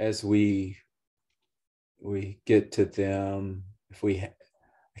as we get to them. I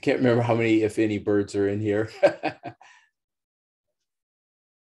can't remember how many, if any, birds are in here.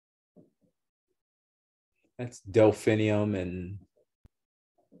 That's delphinium, and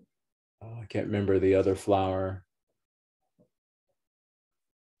I can't remember the other flower.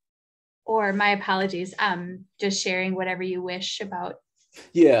 Or my apologies, just sharing whatever you wish about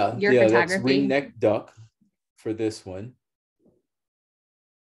your photography. That's ring-necked duck for this one.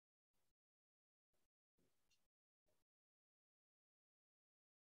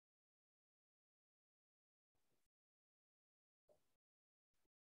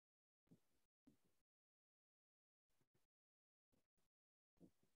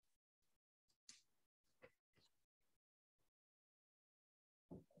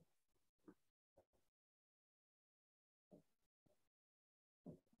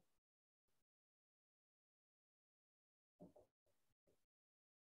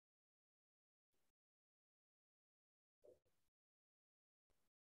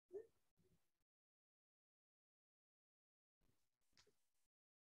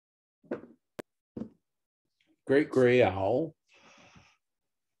 Great gray owl.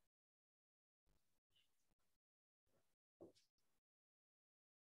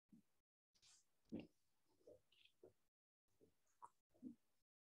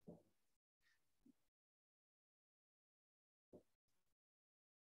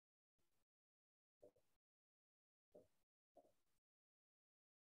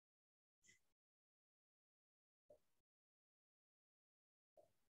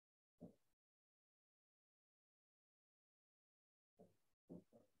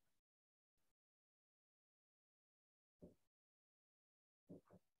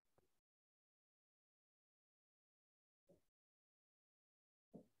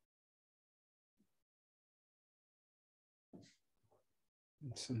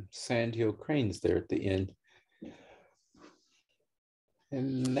 Some sandhill cranes there at the end.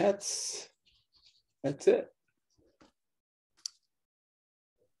 And that's it.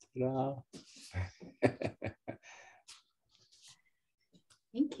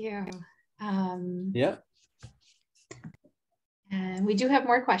 Thank you. Yeah. And we do have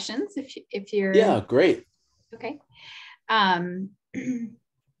more questions if you're. Yeah, great. Okay.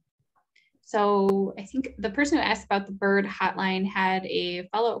 So I think the person who asked about the bird hotline had a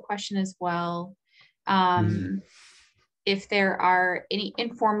follow-up question as well. If there are any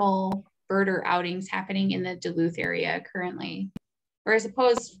informal birder outings happening in the Duluth area currently, or I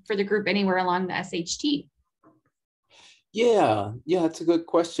suppose for the group anywhere along the SHT. Yeah, it's a good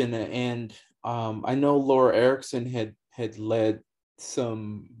question. And I know Laura Erickson had led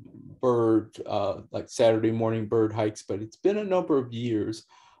some bird, like Saturday morning bird hikes, but it's been a number of years.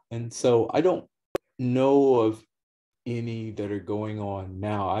 And so I don't know of any that are going on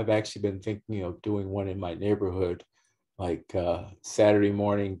now. I've actually been thinking of doing one in my neighborhood, like Saturday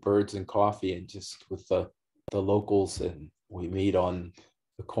morning birds and coffee, and just with the locals, and we meet on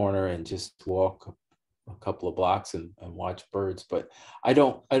the corner and just walk a couple of blocks and watch birds. But I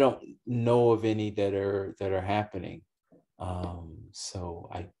don't know of any that are happening. So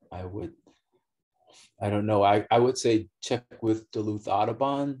I don't know. I would say check with Duluth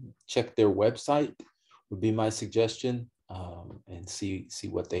Audubon, check their website would be my suggestion, and see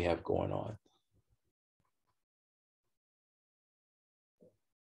what they have going on.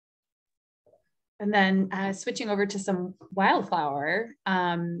 And then switching over to some wildflower,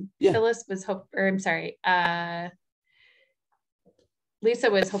 Phyllis was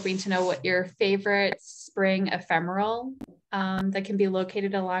Lisa was hoping to know what your favorite spring ephemeral that can be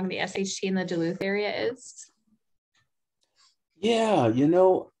located along the SHT in the Duluth area is. Yeah, you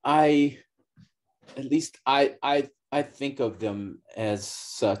know, I think of them as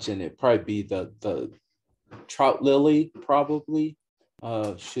such, and it'd probably be the trout lily, probably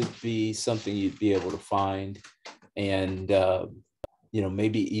should be something you'd be able to find. And you know,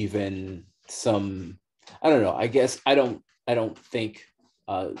 maybe even some, I don't know, I guess I don't think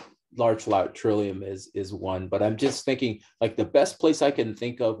large flower trillium is one, but I'm just thinking like the best place I can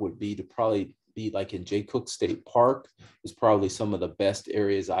think of would be to probably be like in Jay Cook State Park is probably some of the best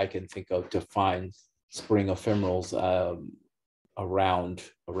areas I can think of to find spring ephemerals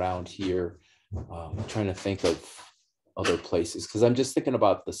around here. I'm trying to think of other places because I'm just thinking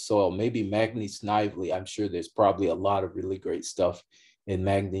about the soil. Maybe Magny Snively. I'm sure there's probably a lot of really great stuff in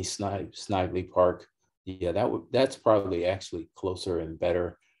Magny Snively Park. Yeah, that's probably actually closer and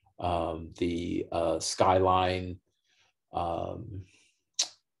better. The Skyline, what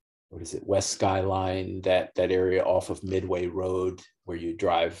is it? West Skyline, that area off of Midway Road where you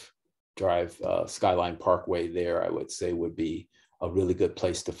drive Skyline Parkway there, I would say would be a really good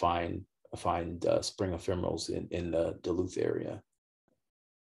place to find spring ephemerals in the Duluth area.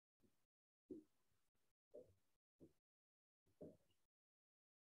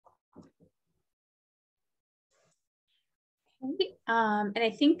 And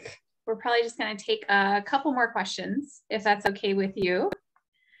I think we're probably just going to take a couple more questions, if that's okay with you.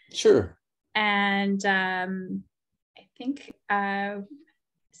 Sure. And I think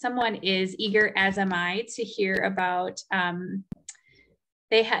someone is eager, as am I, to hear about,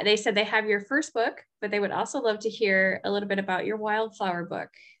 they said they have your first book, but they would also love to hear a little bit about your wildflower book.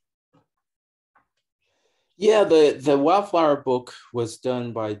 Yeah, the wildflower book was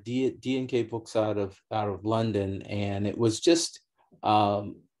done by D&K Books out of London, and it was just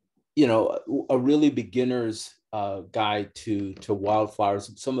you know, a really beginner's guide to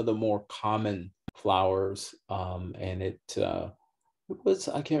wildflowers, some of the more common flowers, and it was,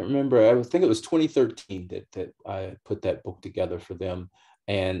 I can't remember, I think it was 2013 that I put that book together for them,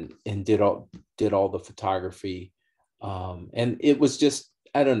 and did all the photography, and it was just,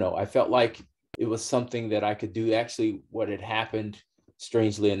 I don't know, I felt like it was something that I could do. Actually, what had happened,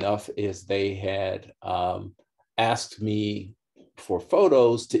 strangely enough, is they had asked me for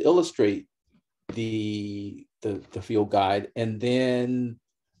photos to illustrate the field guide, and then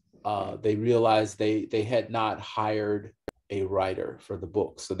they realized they had not hired a writer for the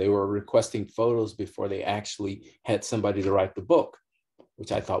book, so they were requesting photos before they actually had somebody to write the book,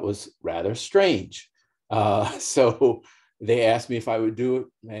 which I thought was rather strange. So they asked me if I would do it,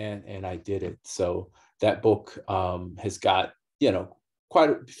 and I did it. So that book has got, you know, quite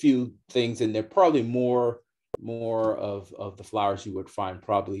a few things in there, probably more of the flowers you would find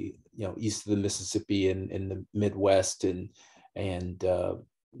probably, you know, east of the Mississippi and in the Midwest and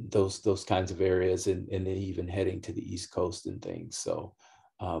those kinds of areas, and then even heading to the East Coast and things. So,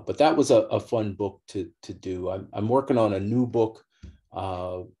 but that was a fun book to do. I'm working on a new book,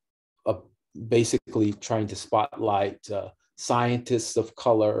 basically trying to spotlight scientists of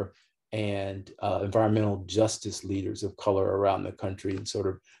color and environmental justice leaders of color around the country, and sort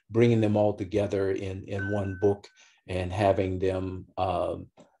of bringing them all together in one book and having them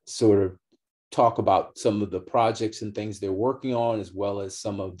sort of talk about some of the projects and things they're working on, as well as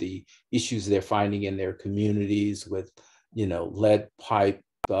some of the issues they're finding in their communities with, you know, lead pipe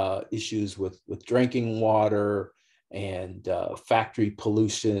issues with drinking water, and factory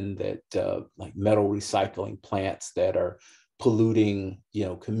pollution, that like metal recycling plants that are polluting, you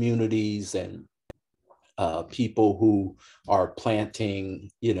know, communities, and people who are planting,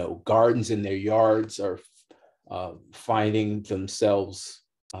 you know, gardens in their yards are finding themselves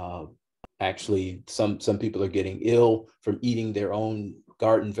actually, some people are getting ill from eating their own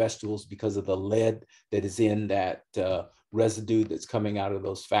garden vegetables because of the lead that is in that residue that's coming out of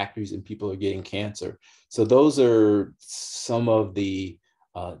those factories, and people are getting cancer. So those are some of the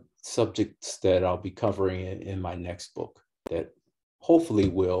subjects that I'll be covering in my next book, that hopefully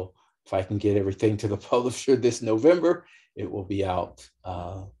will, if I can get everything to the publisher this November, it will be out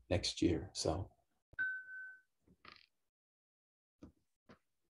next year. So.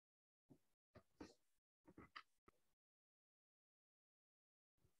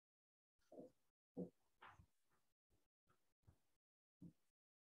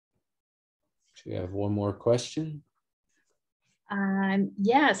 Do you have one more question?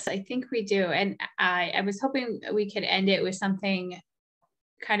 Yes, I think we do. And I was hoping we could end it with something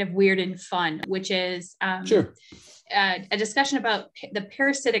kind of weird and fun, which is Sure. A discussion about the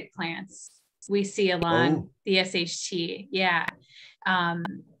parasitic plants we see along the SHT. Yeah.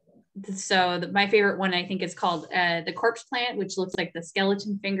 So my favorite one, I think, is called the corpse plant, which looks like the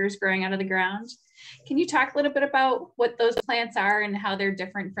skeleton fingers growing out of the ground. Can you talk a little bit about what those plants are and how they're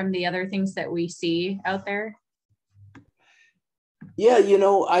different from the other things that we see out there? Yeah,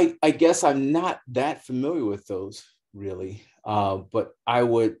 I guess I'm not that familiar with those really, but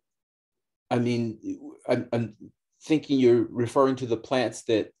I'm thinking you're referring to the plants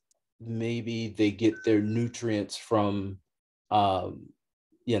that maybe they get their nutrients from,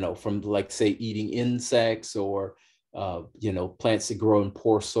 from, like, say, eating insects, or, plants that grow in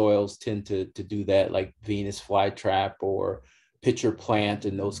poor soils tend to do that, like Venus flytrap or pitcher plant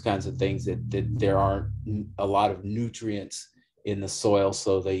and those kinds of things, that there aren't a lot of nutrients in the soil,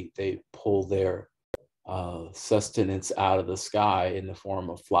 so they pull their sustenance out of the sky in the form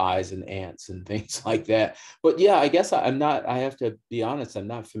of flies and ants and things like that. But yeah, I guess I have to be honest, I'm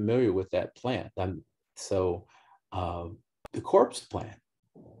not familiar with that plant. The corpse plant,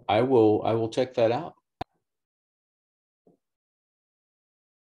 I will check that out.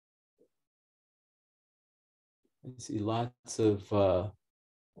 I see lots of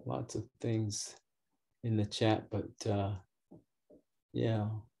things in the chat, but yeah.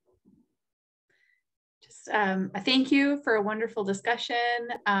 Just a thank you for a wonderful discussion.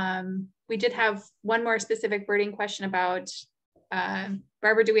 We did have one more specific birding question about,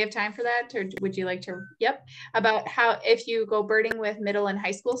 Barbara, do we have time for that? Or would you like to, about how, if you go birding with middle and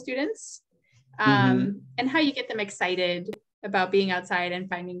high school students, and how you get them excited about being outside and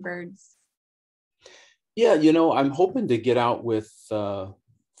finding birds. Yeah, I'm hoping to get out with the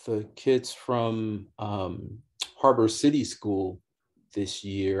kids from Harbor City School this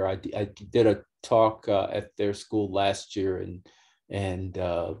year. I did a talk at their school last year and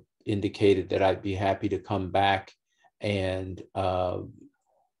indicated that I'd be happy to come back and go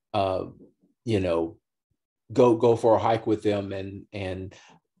for a hike with them. And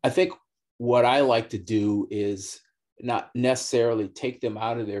I think what I like to do is not necessarily take them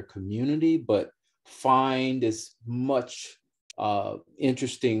out of their community, but find as much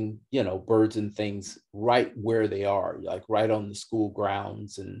interesting, birds and things right where they are, like right on the school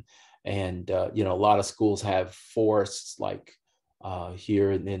grounds. And a lot of schools have forests, like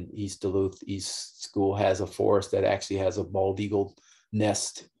here in East Duluth, East School has a forest that actually has a bald eagle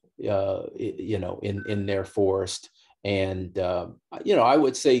nest, in their forest. And, I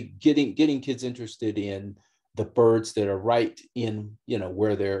would say getting kids interested in the birds that are right in,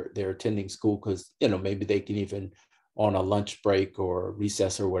 where they're attending school, because, maybe they can even, on a lunch break or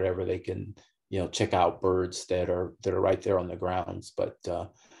recess or whatever, they can, check out birds that are right there on the grounds. But,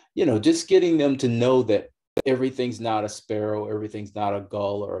 just getting them to know that everything's not a sparrow, everything's not a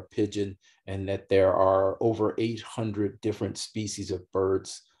gull or a pigeon, and that there are over 800 different species of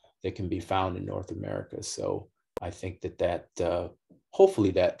birds that can be found in North America. So I think that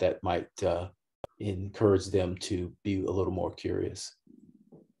hopefully that might encourage them to be a little more curious.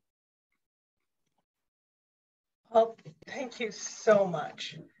 Well, thank you so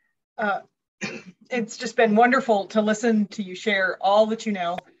much. It's just been wonderful to listen to you share all that you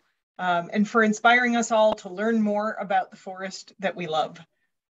know, and for inspiring us all to learn more about the forest that we love.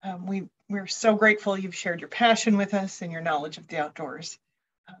 We're so grateful you've shared your passion with us and your knowledge of the outdoors.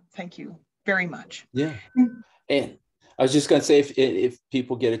 Thank you very much. Yeah. And I was just going to say, if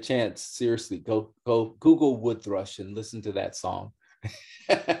people get a chance, seriously, go Google wood thrush and listen to that song.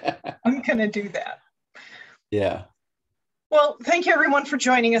 I'm going to do that. Yeah. Well, thank you everyone for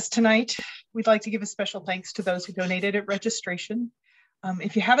joining us tonight. We'd like to give a special thanks to those who donated at registration.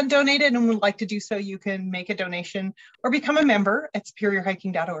 If you haven't donated and would like to do so, you can make a donation or become a member at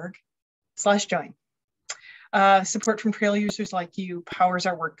superiorhiking.org/join. Support from trail users like you powers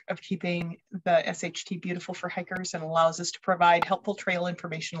our work of keeping the SHT beautiful for hikers and allows us to provide helpful trail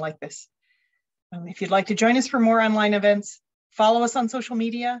information like this. If you'd like to join us for more online events, follow us on social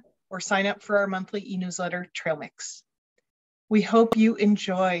media or sign up for our monthly e-newsletter, Trail Mix. We hope you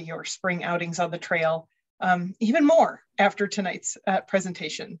enjoy your spring outings on the trail, even more after tonight's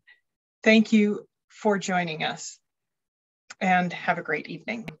presentation. Thank you for joining us and have a great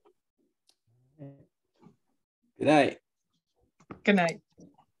evening. Good night. Good night.